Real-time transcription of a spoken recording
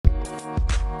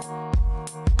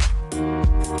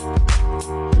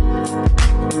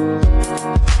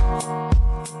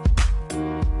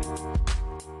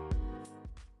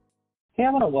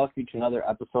I want to welcome you to another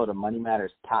episode of Money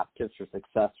Matters Top Tips for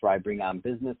Success, where I bring on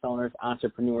business owners,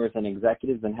 entrepreneurs, and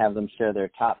executives and have them share their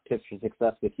top tips for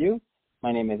success with you.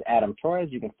 My name is Adam Torres.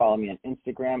 You can follow me on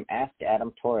Instagram, Ask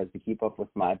Adam Torres, to keep up with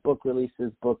my book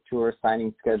releases, book tour,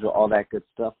 signing schedule, all that good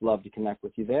stuff. Love to connect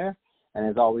with you there. And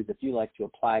as always, if you'd like to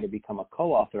apply to become a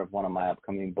co-author of one of my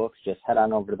upcoming books, just head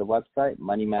on over to the website,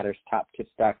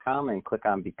 moneymatterstoptips.com, and click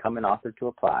on Become an Author to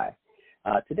apply.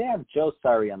 Today I have Joe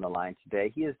Surrey on the line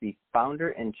today. He is the founder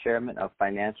and chairman of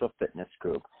Financial Fitness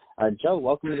Group. Joe,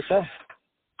 welcome to the show.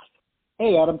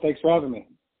 Hey, Adam. Thanks for having me.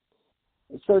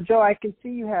 So, Joe, I can see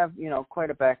you have, quite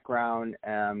a background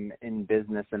in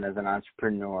business and as an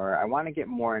entrepreneur. I want to get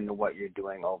more into what you're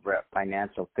doing over at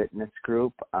Financial Fitness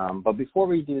Group. But before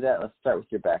we do that, let's start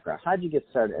with your background. How did you get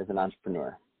started as an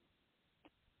entrepreneur?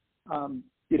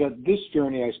 This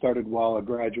journey I started while a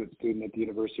graduate student at the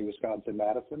University of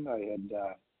Wisconsin-Madison. I had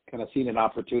kind of seen an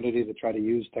opportunity to try to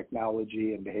use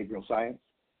technology and behavioral science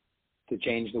to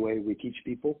change the way we teach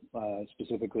people,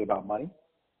 specifically about money.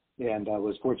 And I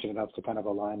was fortunate enough to kind of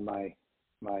align my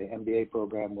MBA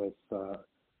program with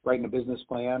writing a business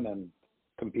plan and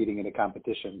competing in a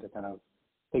competition to kind of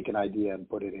take an idea and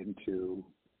put it into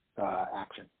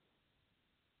action.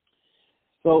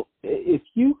 So if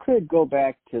you could go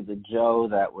back to the Joe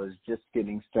that was just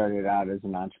getting started out as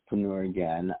an entrepreneur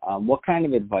again, what kind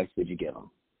of advice would you give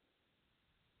him?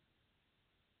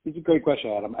 It's a great question,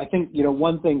 Adam. I think,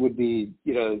 one thing would be,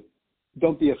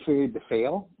 don't be afraid to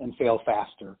fail and fail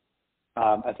faster.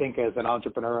 I think as an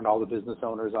entrepreneur and all the business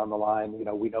owners on the line,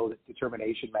 we know that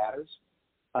determination matters.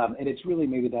 And it's really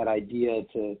maybe that idea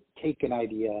to take an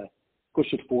idea,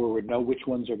 push it forward, know which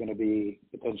ones are going to be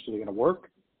potentially going to work,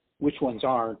 which ones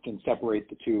aren't, and separate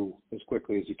the two as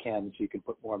quickly as you can so you can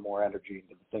put more and more energy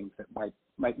into the things that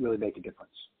might really make a difference.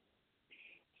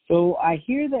 So I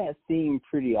hear that theme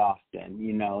pretty often,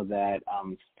 that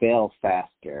fail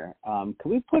faster. Can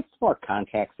we put some more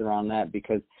context around that?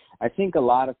 Because I think a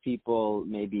lot of people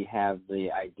maybe have the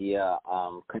idea,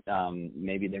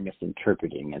 maybe they're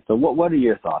misinterpreting it. So what are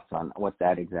your thoughts on what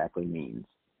that exactly means?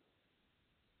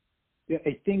 Yeah,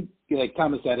 I think like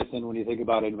Thomas Edison, when you think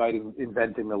about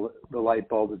inventing the light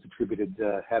bulb, is attributed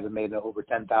to having made over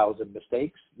 10,000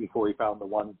 mistakes before he found the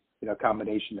one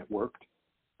combination that worked.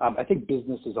 I think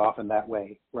business is often that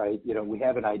way, right? We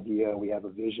have an idea, we have a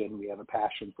vision, we have a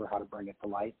passion for how to bring it to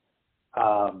light.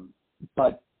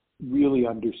 But really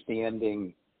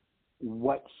understanding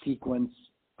what sequence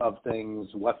of things,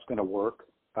 what's going to work,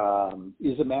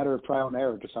 is a matter of trial and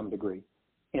error to some degree.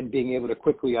 And being able to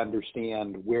quickly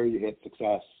understand where you hit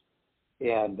success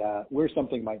and where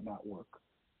something might not work.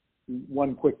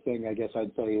 One quick thing I guess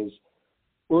I'd say is,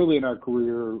 early in our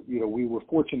career, we were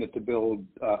fortunate to build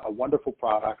a wonderful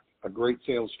product, a great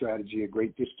sales strategy, a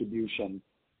great distribution.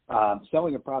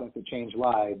 Selling a product that changed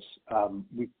lives,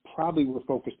 we probably were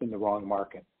focused in the wrong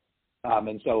market.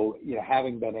 And so,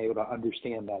 having been able to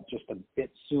understand that just a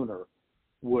bit sooner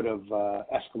would have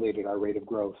escalated our rate of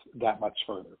growth that much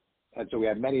further. And so we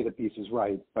had many of the pieces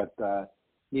right, but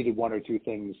needed one or two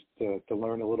things to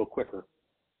learn a little quicker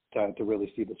to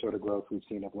really see the sort of growth we've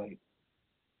seen of late.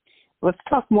 Let's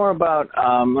talk more about,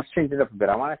 let's change it up a bit.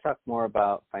 I want to talk more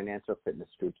about Financial Fitness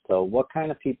Group. So what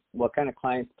kind of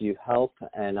clients do you help,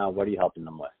 and what are you helping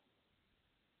them with?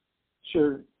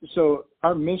 Sure. So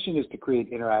our mission is to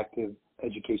create interactive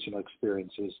educational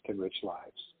experiences to enrich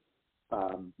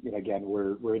lives. Again,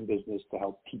 we're in business to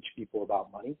help teach people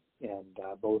about money, and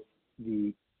both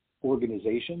the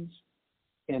organizations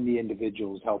and the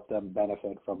individuals help them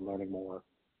benefit from learning more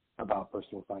about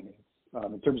personal finance.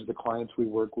 In terms of the clients we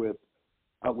work with,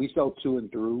 we sell to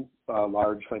and through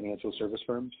large financial service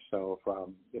firms. So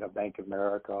from Bank of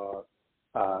America,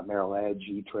 Merrill Edge,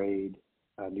 E-Trade,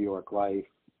 New York Life,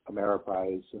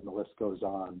 Ameriprise, and the list goes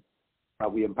on.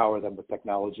 We empower them with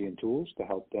technology and tools to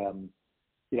help them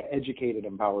educate and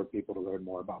empower people to learn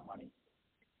more about money.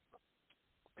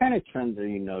 What kind of trends are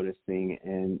you noticing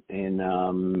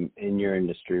in your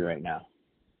industry right now?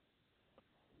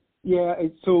 Yeah,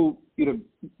 so,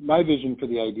 my vision for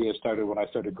the idea started when I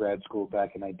started grad school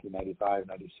back in 1995,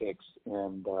 96,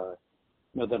 and,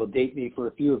 that'll date me for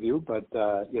a few of you, but,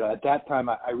 at that time,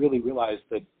 I really realized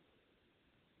that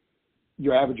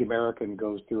your average American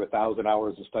goes through 1,000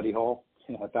 hours of study hall,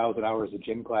 1,000 hours of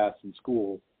gym class in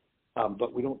school,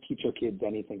 but we don't teach our kids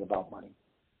anything about money.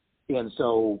 And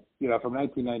so, from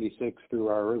 1996 through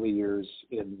our early years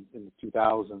in the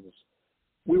 2000s,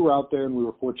 we were out there and we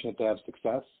were fortunate to have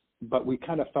success, but we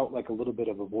kind of felt like a little bit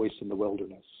of a voice in the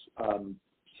wilderness.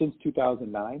 Since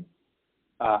 2009,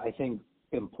 I think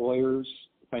employers,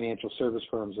 financial service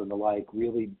firms, and the like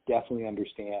really definitely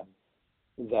understand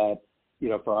that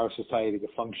for our society to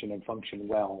function and function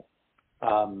well,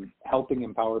 helping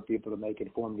empower people to make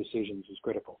informed decisions is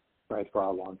critical, right, for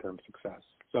our long-term success.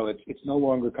 So it's no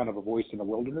longer kind of a voice in the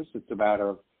wilderness. It's a matter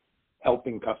of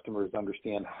helping customers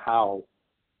understand how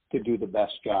to do the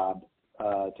best job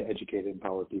to educate and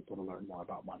empower people to learn more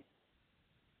about money.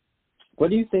 What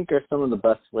do you think are some of the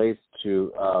best ways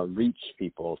to reach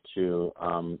people to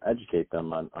educate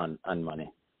them on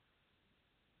money?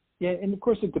 Yeah, and of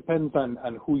course it depends on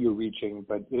who you're reaching,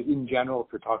 but in general,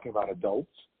 if you're talking about adults,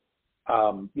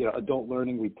 adult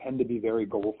learning, we tend to be very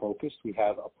goal focused. We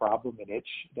have a problem, an itch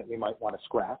that we might want to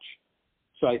scratch.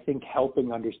 So I think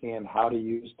helping understand how to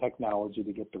use technology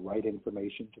to get the right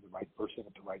information to the right person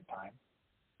at the right time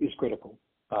is critical.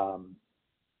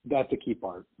 That's a key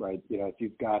part, right? If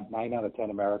you've got 9 out of 10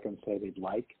 Americans say they'd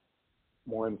like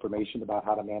more information about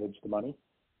how to manage the money,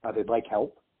 they'd like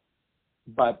help.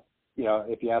 But,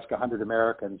 if you ask 100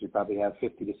 Americans, you probably have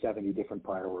 50 to 70 different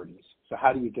priorities. So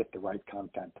how do you get the right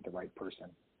content to the right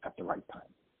person at the right time?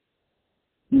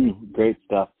 Great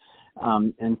stuff.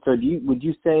 And so would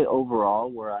you say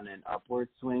overall we're on an upward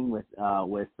swing with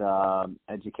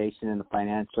education in the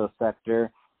financial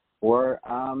sector for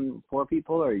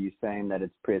people, or are you saying that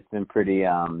it's been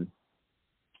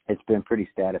pretty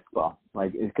status quo?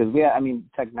 Like, because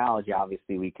technology,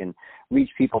 obviously we can reach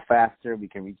people faster, we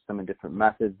can reach them in different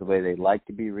methods the way they like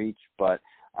to be reached, but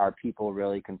are people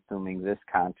really consuming this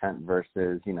content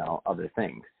versus, other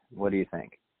things? What do you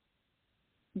think?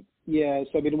 Yeah,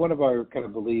 so one of our kind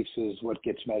of beliefs is what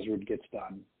gets measured gets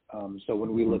done. So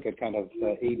when we look at kind of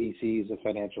ABCs of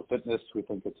financial fitness, we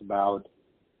think it's about,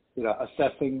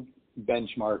 assessing,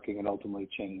 benchmarking, and ultimately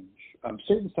change.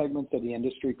 Certain segments of the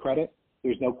industry credit,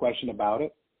 there's no question about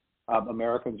it.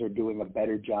 Americans are doing a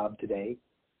better job today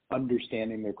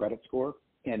understanding their credit score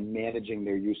and managing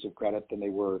their use of credit than they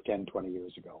were 10, 20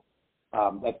 years ago.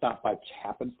 That's not by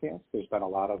happenstance. There's been a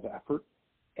lot of effort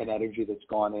and energy that's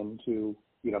gone into,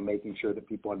 making sure that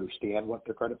people understand what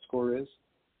their credit score is.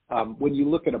 When you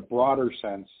look at a broader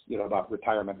sense, about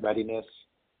retirement readiness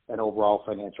and overall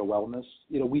financial wellness,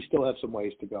 we still have some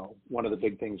ways to go. One of the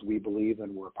big things we believe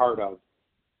and we're a part of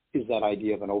is that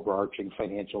idea of an overarching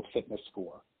financial fitness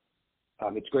score.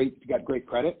 It's great, you got great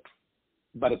credit,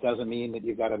 but it doesn't mean that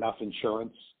you've got enough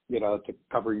insurance, to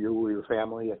cover you or your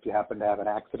family if you happen to have an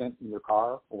accident in your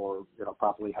car, or,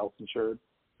 properly health insured,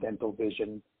 dental,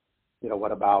 vision.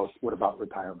 What about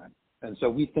retirement? And so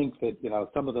we think that,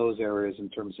 some of those areas in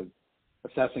terms of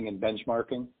assessing and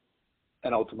benchmarking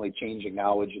and ultimately changing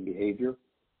knowledge and behavior,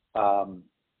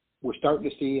 we're starting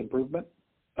to see improvement,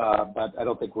 but I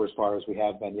don't think we're as far as we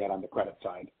have been yet on the credit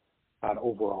side on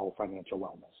overall financial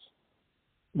wellness.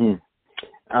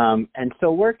 And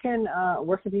so where can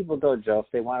people go, Joe,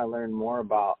 if they want to learn more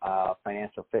about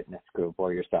Financial Fitness Group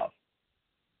or yourself?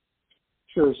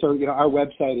 Sure. So, our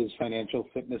website is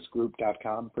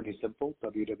financialfitnessgroup.com, pretty simple,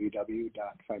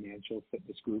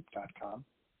 www.financialfitnessgroup.com.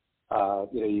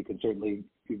 You can certainly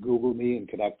Google me and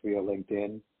connect via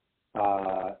LinkedIn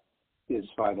is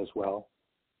fine as well.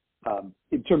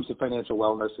 In terms of financial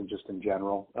wellness and just in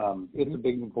general, it's a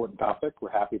big, important topic.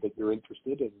 We're happy that you're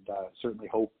interested, and certainly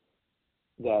hope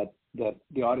that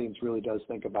the audience really does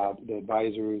think about the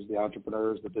advisors, the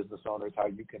entrepreneurs, the business owners, how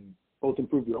you can both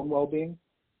improve your own well-being,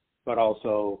 but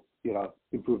also,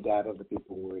 improve that of the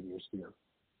people who are in your sphere.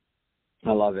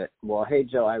 I love it. Well, hey,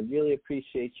 Joe, I really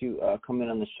appreciate you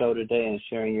coming on the show today and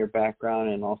sharing your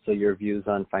background and also your views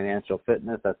on financial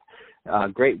fitness. That's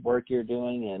great work you're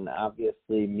doing and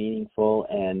obviously meaningful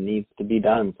and needs to be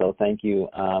done. So thank you.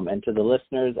 And to the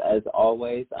listeners, as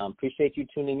always, appreciate you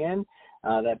tuning in.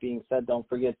 That being said, don't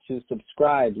forget to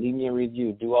subscribe, leave me a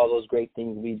review, do all those great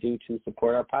things we do to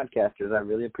support our podcasters. I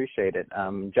really appreciate it.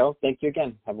 Joe, thank you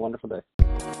again. Have a wonderful day.